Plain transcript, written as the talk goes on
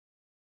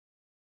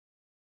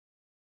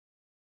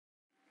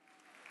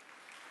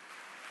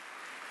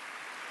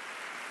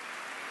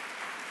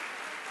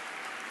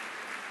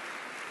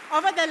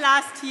Over the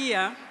last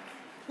year,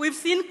 we've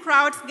seen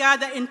crowds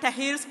gather in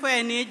Tahrir Square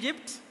in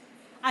Egypt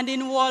and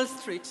in Wall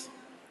Street.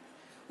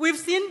 We've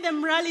seen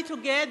them rally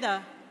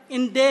together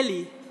in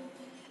Delhi,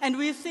 and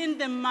we've seen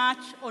them march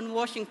on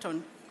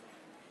Washington.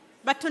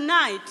 But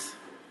tonight,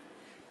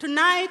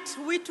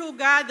 we too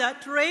gather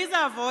to raise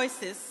our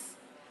voices,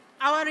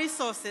 our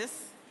resources,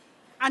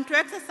 and to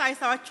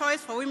exercise our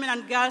choice for women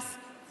and girls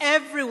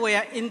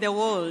everywhere in the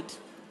world.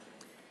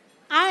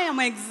 I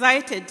am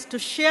excited to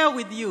share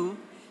with you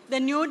the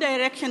new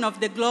direction of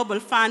the Global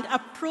Fund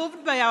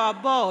approved by our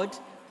board,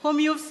 whom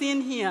you've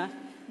seen here,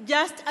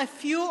 just a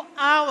few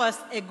hours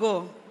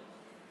ago.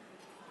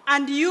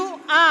 And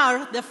you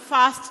are the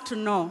first to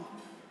know,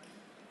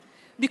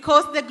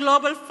 because the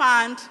Global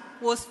Fund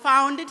was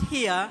founded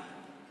here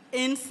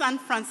in San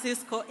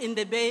Francisco in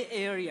the Bay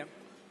Area.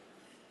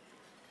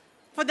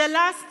 For the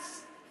last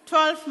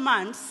 12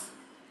 months,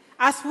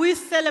 as we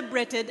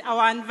celebrated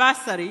our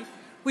anniversary,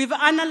 we've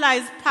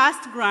analyzed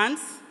past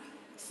grants,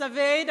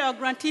 surveyed our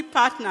grantee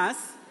partners,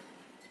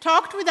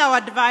 talked with our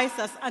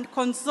advisors, and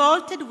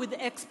consulted with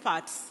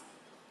experts.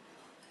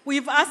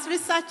 We've asked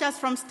researchers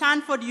from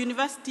Stanford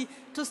University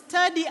to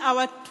study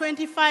our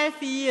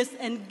 25 years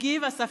and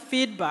give us a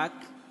feedback.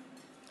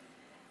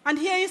 And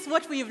here is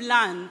what we've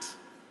learned.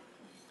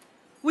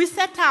 We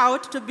set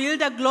out to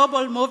build a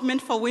global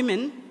movement for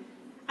women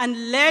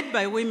and led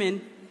by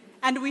women,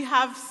 and we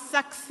have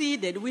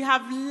succeeded. We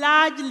have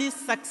largely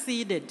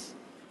succeeded.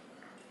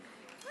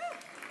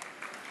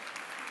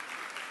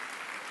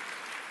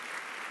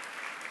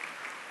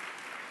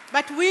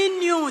 But we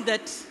knew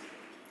that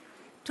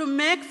to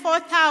make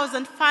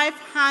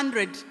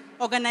 4,500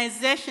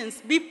 organizations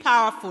be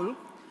powerful,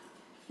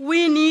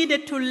 we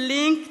needed to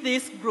link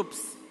these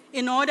groups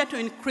in order to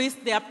increase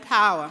their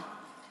power.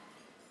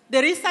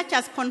 The research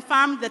has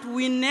confirmed that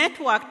we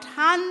networked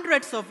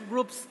hundreds of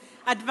groups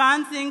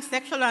advancing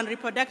sexual and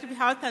reproductive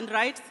health and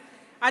rights,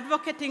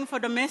 advocating for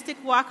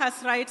domestic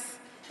workers' rights,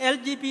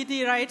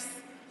 LGBT rights,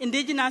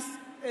 indigenous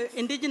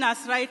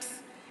rights,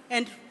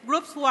 and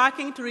groups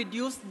working to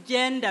reduce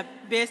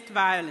gender-based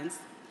violence.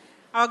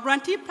 Our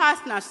grantee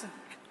partners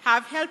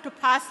have helped to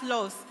pass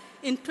laws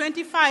in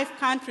 25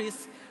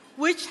 countries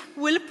which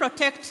will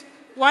protect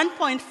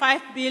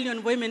 1.5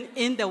 billion women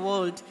in the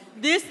world.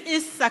 This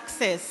is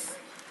success.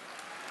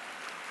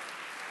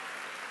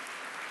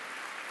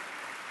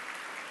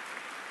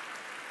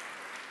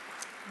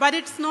 But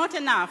it's not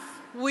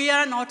enough. We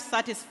are not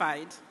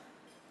satisfied.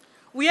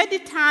 We are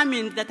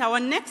determined that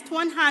our next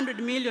 $100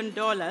 million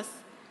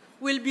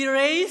will be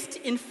raised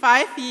in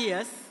 5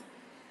 years,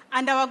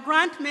 and our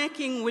grant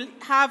making will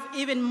have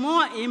even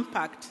more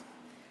impact.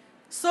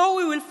 So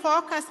we will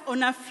focus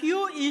on a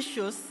few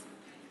issues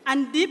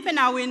and deepen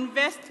our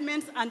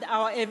investments and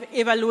our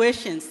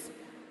evaluations.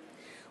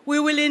 We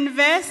will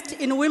invest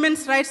in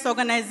women's rights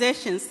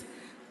organizations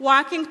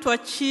working to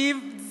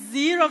achieve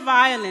zero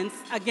violence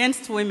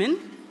against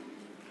women,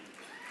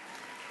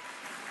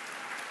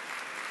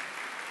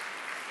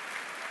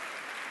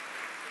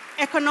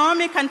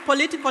 economic and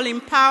political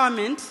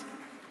empowerment,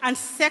 and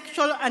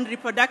sexual and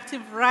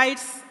reproductive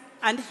rights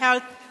and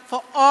health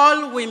for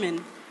all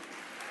women.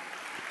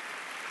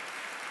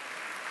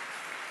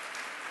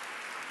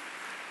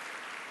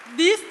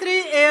 These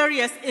 3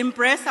 areas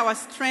embrace our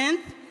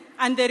strength,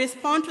 and they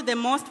respond to the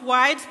most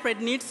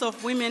widespread needs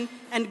of women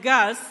and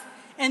girls,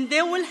 and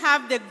they will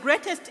have the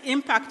greatest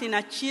impact in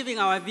achieving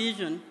our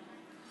vision.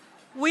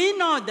 We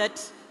know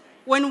that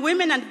when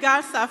women and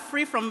girls are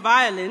free from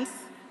violence,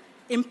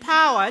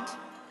 empowered,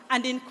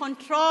 and in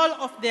control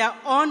of their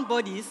own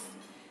bodies,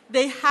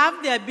 they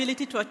have the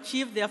ability to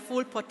achieve their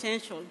full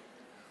potential.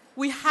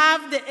 We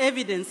have the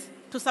evidence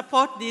to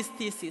support this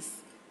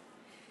thesis.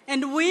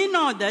 And we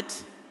know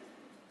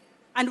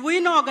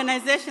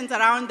organizations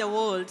around the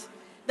world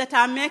that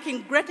are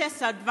making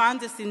greatest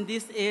advances in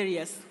these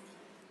areas.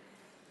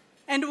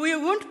 And we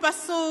won't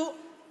pursue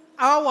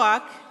our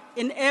work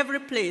in every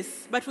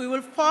place, but we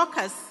will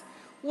focus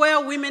where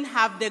women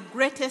have the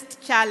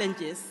greatest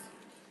challenges.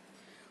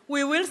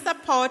 We will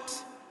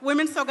support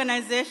women's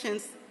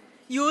organizations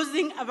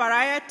using a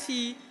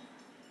variety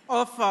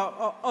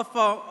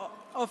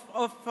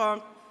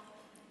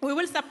we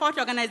will support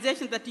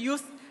organizations that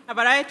use a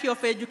variety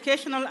of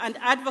educational and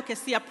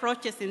advocacy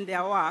approaches in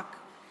their work.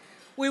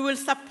 We will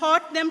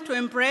support them to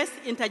embrace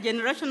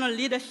intergenerational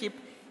leadership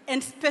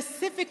and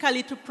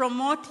specifically to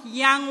promote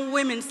young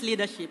women's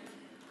leadership.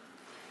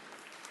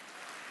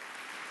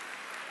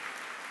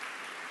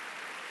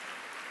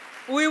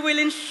 We will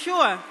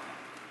ensure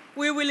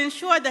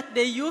that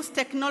they use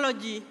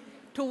technology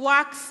to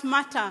work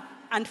smarter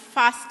and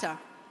faster.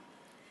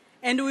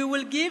 And we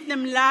will give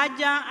them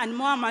larger and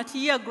more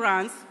multi-year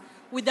grants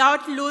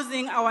without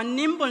losing our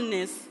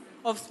nimbleness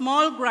of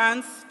small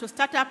grants to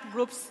startup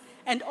groups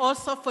and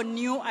also for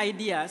new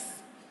ideas.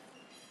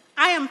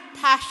 I am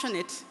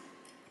passionate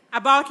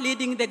about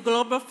leading the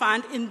Global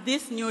Fund in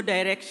this new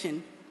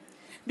direction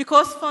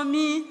because for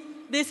me,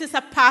 this is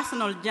a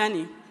personal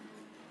journey.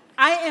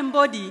 I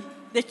embody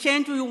the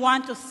change we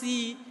want to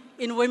see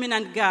in women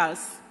and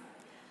girls.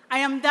 I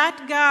am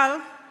that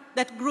girl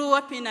that grew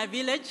up in a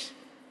village,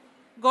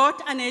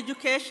 got an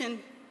education,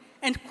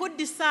 and could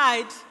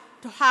decide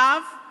to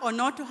have or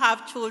not to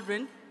have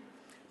children,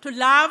 to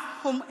love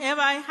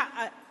whomever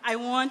I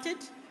wanted,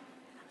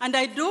 and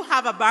I do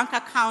have a bank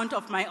account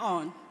of my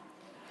own.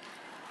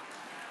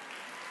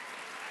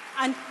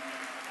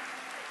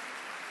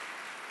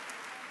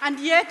 And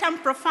yet I'm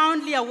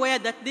profoundly aware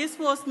that this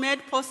was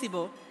made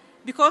possible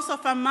because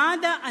of a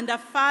mother and a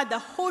father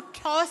who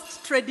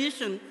tossed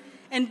tradition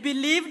and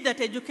believed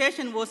that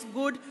education was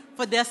good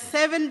for their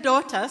 7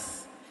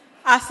 daughters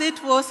as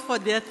it was for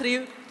their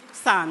 3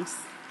 sons.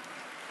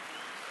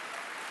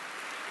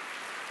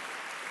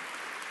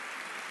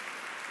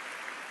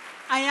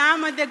 I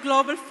am at the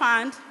Global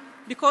Fund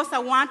because I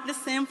want the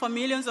same for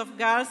millions of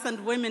girls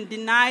and women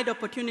denied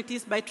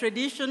opportunities by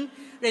tradition,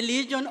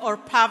 religion, or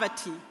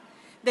poverty.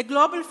 The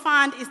Global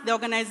Fund is the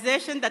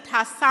organization that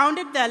has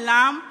sounded the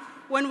alarm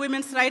when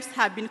women's rights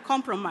have been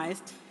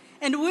compromised,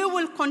 and we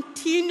will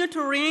continue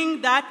to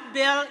ring that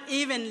bell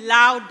even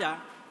louder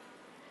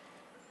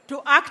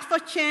to act for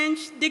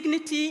change,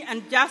 dignity,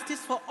 and justice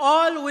for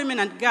all women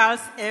and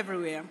girls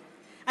everywhere.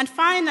 And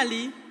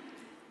finally,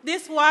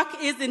 this work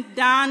isn't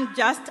done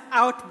just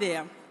out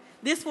there.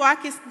 This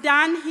work is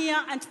done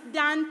here and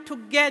done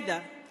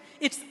together.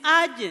 It's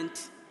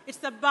urgent.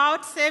 It's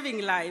about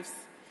saving lives.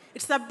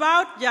 It's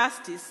about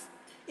justice.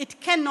 It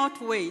cannot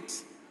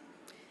wait.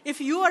 If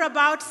you are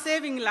about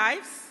saving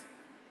lives,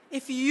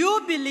 if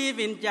you believe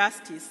in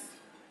justice,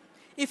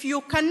 if you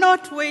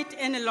cannot wait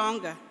any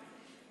longer,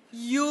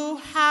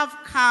 you have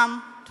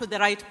come to the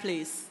right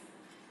place.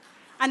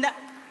 And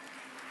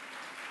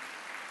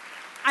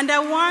I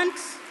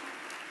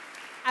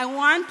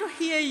want to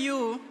hear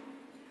you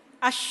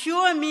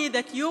assure me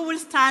that you will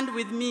stand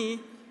with me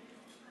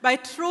by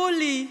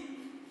truly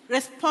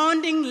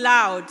responding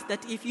loud,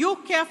 that if you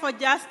care for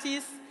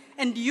justice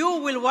and you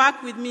will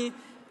work with me,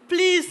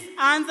 please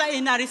answer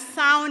in a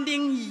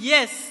resounding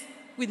yes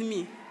with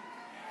me.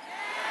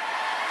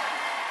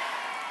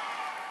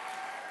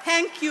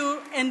 Thank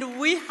you, and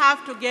we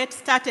have to get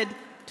started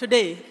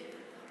today.